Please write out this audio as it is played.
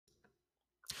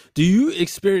Do you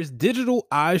experience digital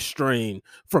eye strain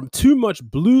from too much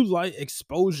blue light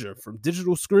exposure from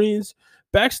digital screens?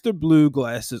 Baxter Blue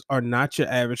glasses are not your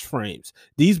average frames.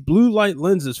 These blue light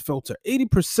lenses filter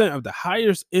 80% of the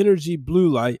highest energy blue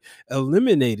light,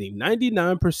 eliminating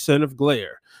 99% of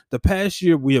glare. The past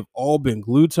year, we have all been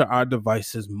glued to our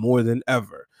devices more than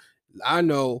ever. I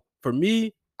know for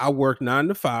me, I work 9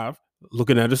 to 5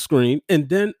 looking at a screen, and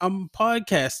then I'm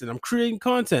podcasting, I'm creating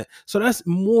content. So that's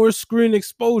more screen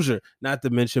exposure, not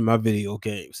to mention my video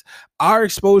games. Our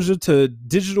exposure to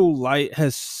digital light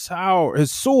has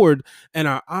soared, and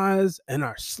our eyes and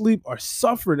our sleep are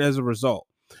suffering as a result.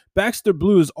 Baxter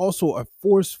Blue is also a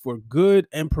force for good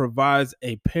and provides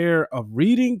a pair of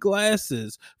reading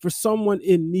glasses for someone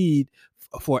in need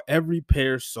for every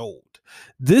pair sold.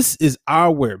 This is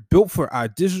our wear built for our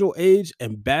digital age,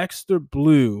 and Baxter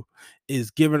Blue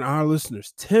is giving our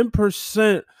listeners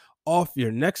 10% off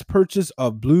your next purchase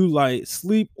of blue light,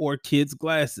 sleep, or kids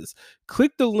glasses.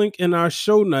 Click the link in our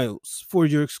show notes for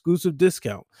your exclusive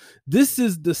discount. This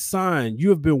is the sign you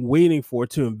have been waiting for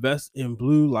to invest in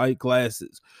blue light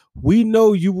glasses. We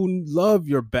know you will love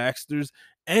your Baxters,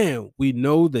 and we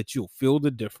know that you'll feel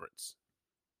the difference.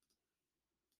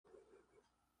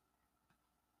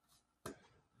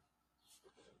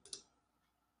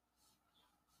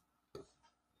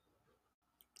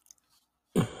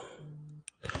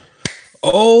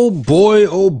 Oh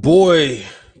boy.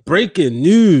 Breaking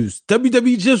news.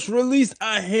 WWE just released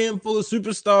a handful of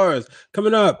superstars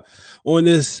coming up on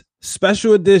this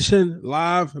special edition,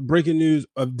 live breaking news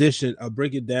edition of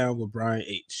Break It Down with Brian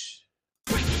H.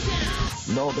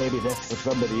 No, baby, that's for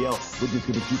somebody else. We're just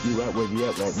going to keep you right where you're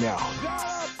at right now.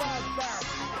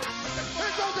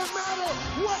 It doesn't matter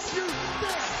what you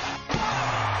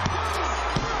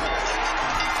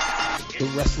think. The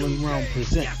Wrestling Realm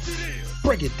presents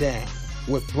Break It Down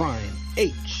with Brian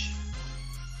H.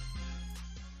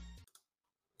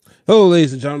 Hello,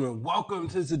 ladies and gentlemen. Welcome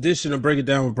to this edition of Break It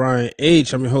Down with Brian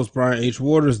H. I'm your host, Brian H.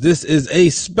 Waters. This is a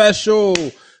special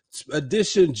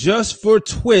edition just for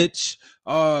Twitch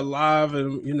live.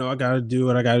 And, you know, I got to do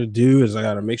what I got to do is I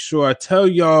got to make sure I tell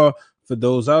y'all, for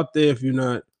those out there, if you're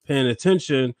not paying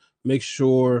attention, make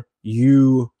sure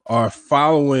you are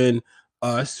following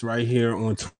us right here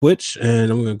on Twitch.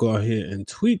 And I'm going to go ahead and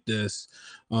tweet this.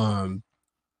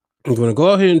 I'm going to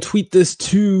go ahead and tweet this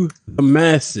to the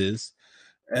masses,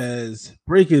 as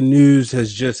breaking news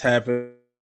has just happened.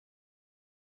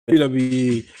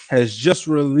 WWE has just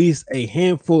released a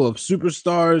handful of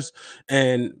superstars,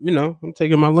 and you know, I'm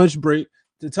taking my lunch break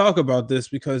to talk about this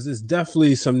because there's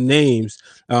definitely some names.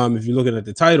 If you're looking at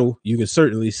the title, you can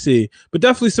certainly see, but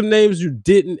definitely some names you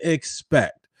didn't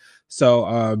expect.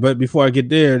 So, but before I get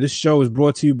there, this show is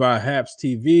brought to you by Haps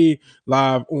TV,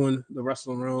 live on the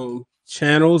Wrestling Realm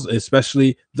channels,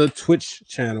 especially the Twitch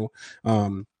channel.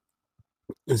 And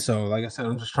so, like I said,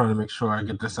 I'm just trying to make sure I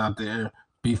get this out there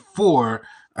before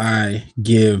I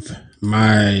give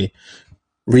my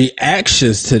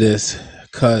reactions to this,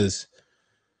 because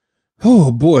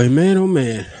oh boy, man, oh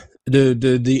man,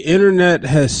 the internet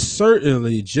has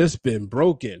certainly just been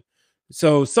broken.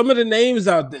 So some of the names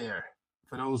out there,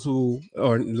 for those who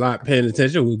are not paying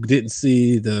attention, who didn't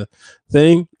see the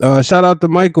thing, shout out to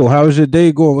Michael. How's your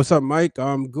day going? What's up, Mike?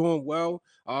 I'm going well.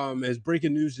 As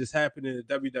breaking news just happened in the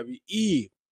WWE,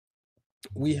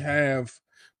 we have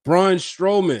Braun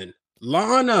Strowman,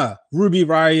 Lana, Ruby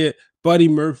Riott, Buddy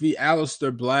Murphy,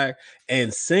 Aleister Black,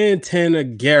 and Santana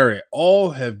Garrett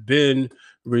all have been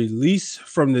released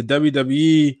from the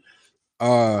WWE,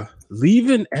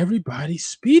 leaving everybody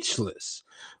speechless.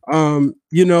 You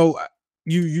know,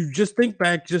 you just think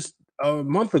back just a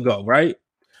month ago, right?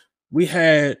 We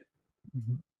had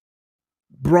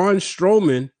Braun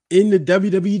Strowman in the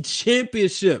WWE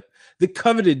Championship, the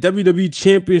coveted WWE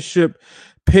Championship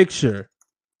picture,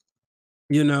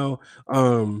 you know,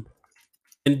 and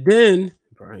then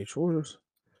Brian Shorters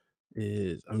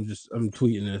is I'm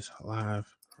tweeting this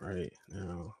live right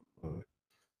now on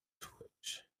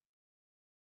Twitch,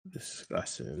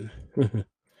 discussing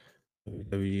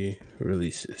WWE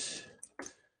releases.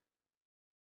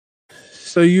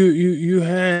 So you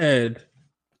had,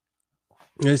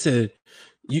 like I said,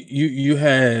 you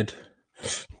had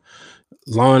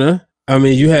Lana. I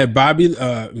mean, you had Bobby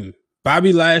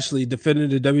Lashley defending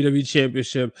the WWE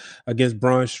Championship against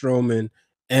Braun Strowman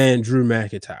and Drew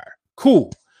McIntyre.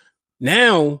 Cool.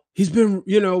 Now he's been,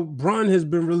 you know, Braun has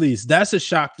been released. That's a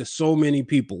shock to so many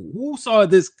people. Who saw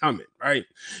this coming, right?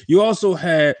 You also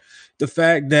had the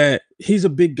fact that he's a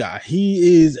big guy.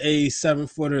 He is a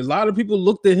 7-footer. A lot of people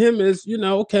looked at him as, you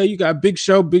know, okay, you got Big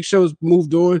Show. Big Show's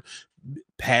moved on.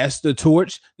 passed the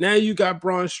torch. Now you got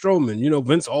Braun Strowman. You know,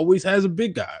 Vince always has a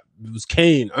big guy. It was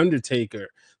Kane, Undertaker,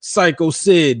 Psycho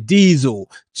Sid, Diesel,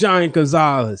 Giant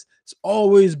Gonzalez. It's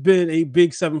always been a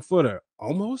big 7-footer.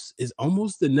 Almost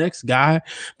the next guy,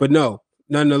 but no,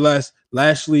 nonetheless,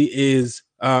 Lashley is.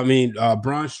 Braun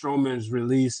Strowman's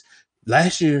release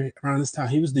last year around this time.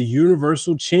 He was the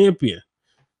Universal Champion.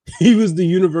 He was the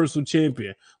Universal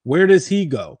Champion. Where does he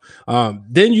go?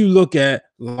 Then you look at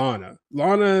Lana.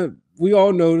 Lana, we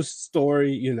all know the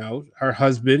story. You know, her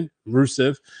husband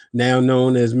Rusev, now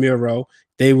known as Miro.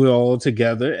 They were all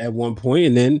together at one point,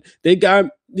 and then they got.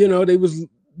 You know,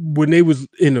 when they was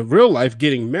in a real life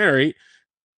getting married.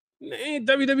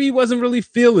 WWE wasn't really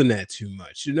feeling that too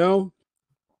much, you know?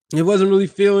 It wasn't really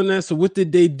feeling that. So what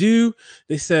did they do?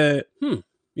 They said, you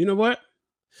know what?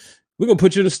 We're going to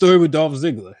put you in a story with Dolph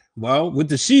Ziggler. Well, what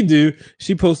did she do?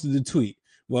 She posted a tweet.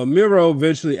 Well, Miro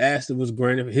eventually asked if it was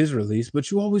granted his release, but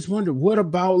you always wonder, what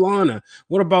about Lana?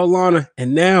 What about Lana?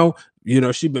 And now, you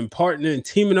know, she's been partnering and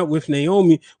teaming up with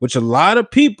Naomi, which a lot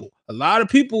of people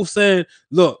said,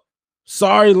 look,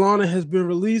 sorry, Lana has been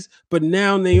released, but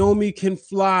now Naomi can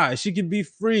fly. She can be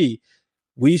free.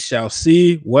 We shall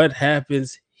see what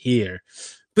happens here.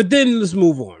 But then let's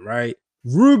move on, right?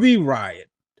 Ruby Riott,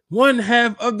 one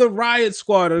half of the Riott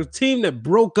Squad, a team that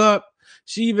broke up.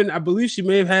 I believe she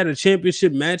may have had a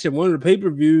championship match at one of the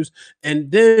pay-per-views.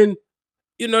 And then,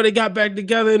 you know, they got back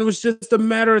together and it was just a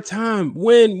matter of time.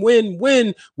 When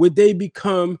would they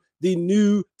become the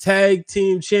new tag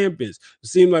team champions? It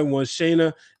seemed like once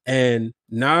Shayna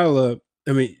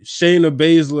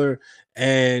Baszler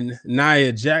and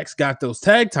Nia Jax got those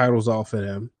tag titles off of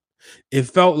them, it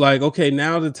felt like, okay,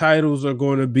 now the titles are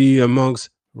going to be amongst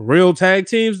real tag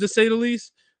teams, to say the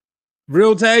least.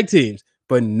 Real tag teams.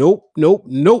 But nope.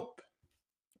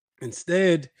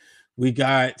 Instead, we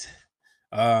got,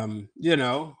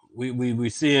 we're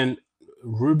seeing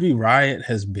Ruby Riott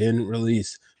has been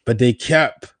released, but they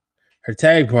kept her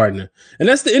tag partner. And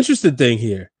that's the interesting thing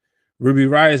here. Ruby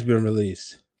Riott has been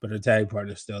released, but her tag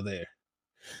partner is still there.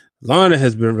 Lana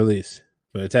has been released,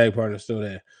 but her tag partner is still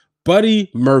there. Buddy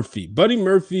Murphy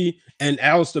and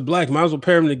Aleister Black, might as well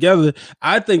pair them together.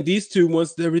 I think these two,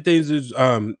 once everything's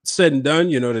said and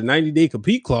done, you know, the 90-day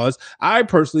compete clause, I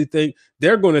personally think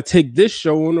they're going to take this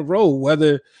show on the road,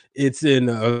 whether it's in,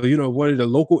 one of the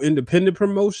local independent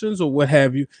promotions or what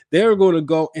have you. They're going to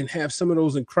go and have some of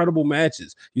those incredible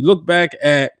matches. You look back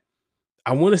at,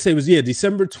 I want to say it was,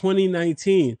 December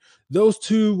 2019. Those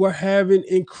two were having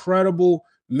incredible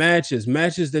matches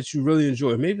that you really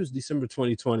enjoy. Maybe it was December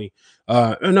 2020.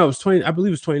 No, it was 20. I believe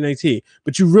it was 2019.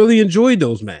 But you really enjoyed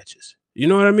those matches. You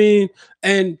know what I mean?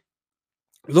 And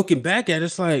looking back at it,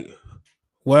 it's like,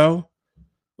 well,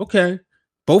 okay,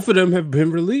 both of them have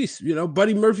been released. You know,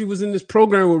 Buddy Murphy was in this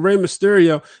program with Rey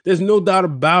Mysterio. There's no doubt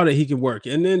about it. He can work.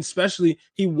 And then especially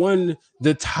he won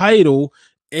the title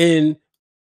and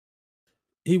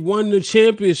he won the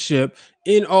championship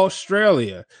in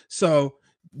Australia. So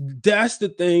that's the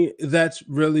thing that's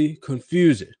really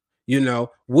confusing. You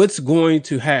know, what's going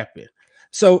to happen?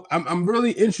 So I'm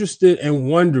really interested and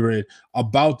wondering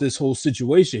about this whole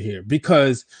situation here,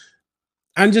 because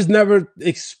I just never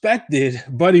expected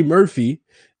Buddy Murphy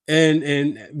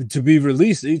and to be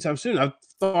released anytime soon. I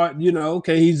thought, you know,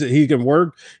 okay, he can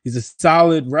work. He's a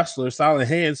solid wrestler, solid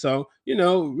hand. So, you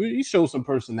know, he shows some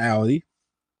personality.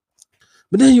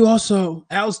 But then you also,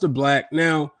 Aleister Black.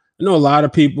 Now, I know a lot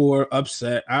of people are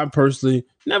upset. I personally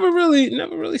never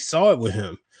really saw it with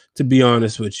him, to be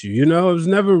honest with you. You know, I was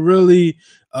never really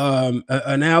an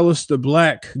Aleister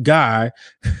Black guy.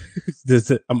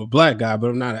 I'm a black guy, but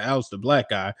I'm not an Aleister Black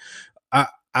guy.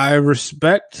 I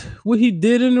respect what he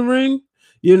did in the ring.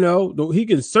 You know, he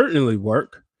can certainly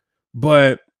work.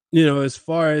 But, you know, as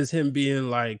far as him being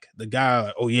like the guy,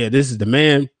 like, oh, yeah, this is the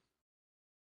man.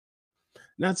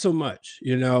 Not so much,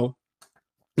 you know.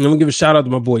 And I'm gonna give a shout out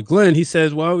to my boy Glenn. He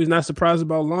says, well, he's not surprised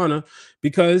about Lana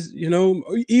because, you know,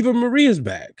 Eva Maria's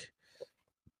back.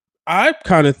 I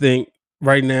kind of think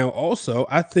right now also,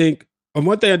 I think, and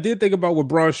one thing I did think about with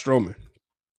Braun Strowman,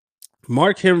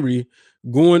 Mark Henry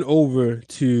going over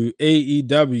to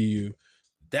AEW,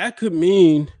 that could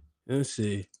mean, let's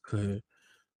see, could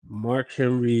Mark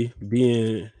Henry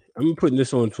being, I'm putting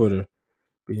this on Twitter,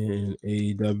 being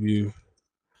AEW,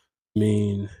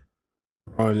 mean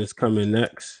Braun is coming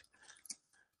next.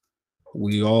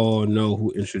 We all know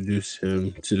who introduced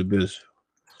him to the business.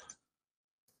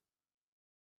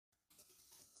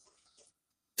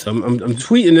 So I'm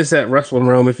tweeting this at Wrestling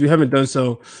Realm. If you haven't done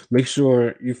so, make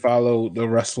sure you follow the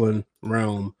Wrestling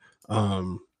Realm. Let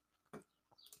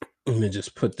me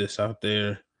just put this out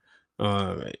there.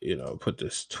 You know, put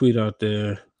this tweet out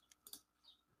there.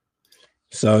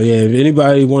 So yeah, if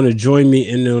anybody want to join me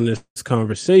in on this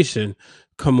conversation,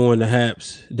 come on the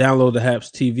Haps, download the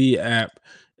Haps TV app,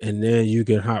 and then you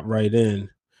can hop right in.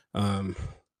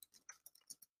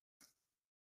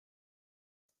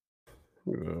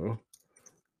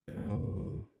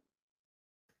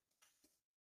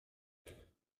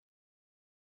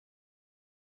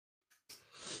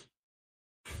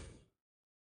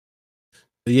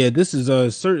 Yeah, this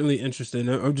is certainly interesting.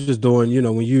 I'm just doing,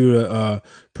 when you're a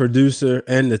producer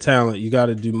and the talent, you got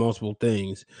to do multiple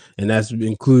things, and that's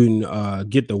including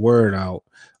get the word out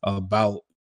about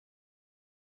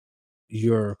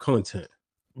your content.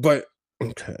 But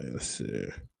okay, let's see.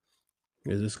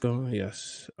 Is this going?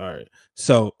 Yes. All right.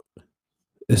 So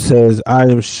it says, I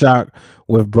am shocked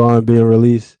with Braun being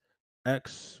released.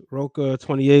 X Roca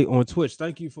 28 on Twitch.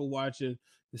 Thank you for watching.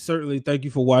 Certainly, thank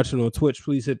you for watching on Twitch.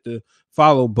 Please hit the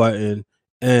follow button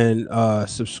and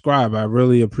subscribe. I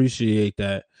really appreciate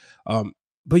that.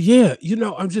 But yeah,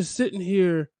 I'm just sitting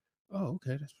here. Oh,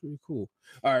 okay, that's pretty cool.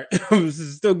 All right, I'm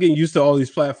still getting used to all these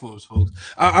platforms, folks.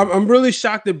 I'm really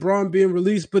shocked at Braun being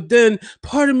released, but then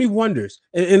part of me wonders,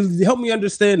 and help me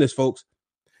understand this, folks.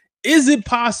 Is it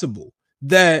possible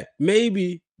that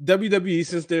maybe WWE,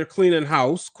 since they're cleaning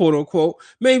house, quote unquote,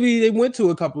 maybe they went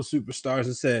to a couple superstars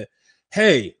and said,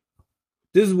 hey,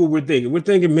 this is what we're thinking. We're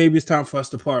thinking maybe it's time for us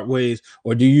to part ways.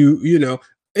 Or do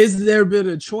is there been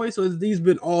a choice, or has these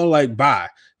been all like bye?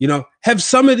 Have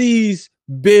some of these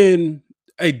been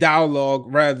a dialogue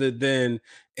rather than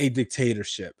a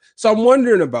dictatorship? So I'm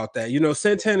wondering about that.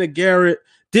 Santana Garrett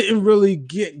didn't really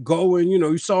get going.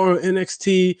 You saw her on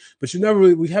NXT, but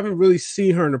we haven't really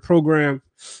seen her in the program.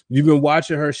 You've been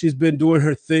watching her. She's been doing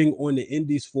her thing on the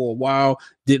indies for a while.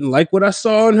 Didn't like what I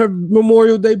saw on her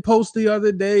Memorial Day post the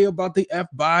other day about the F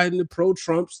Biden, the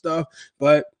pro-Trump stuff,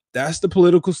 but that's the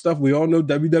political stuff. We all know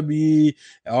WWE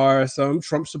are some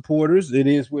Trump supporters. It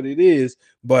is what it is.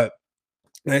 But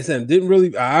like I said,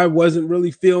 I wasn't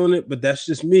really feeling it, but that's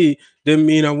just me. Didn't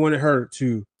mean I wanted her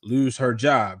to lose her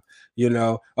job.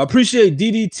 Appreciate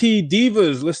DDT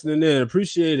Divas listening in.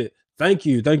 Appreciate it. Thank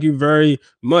you very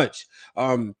much.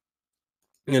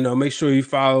 Make sure you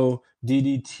follow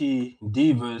DDT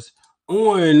Divas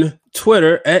on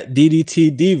Twitter at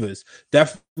DDT Divas.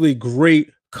 Definitely great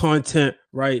content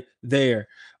right there.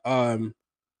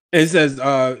 It says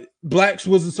Blacks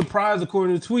was a surprise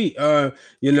according to the tweet.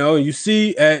 You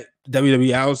see at WWE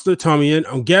Aleister, Tommy in.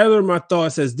 I'm gathering my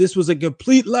thoughts as this was a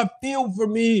complete left field for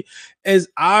me, as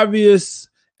obviously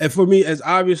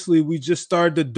we just started the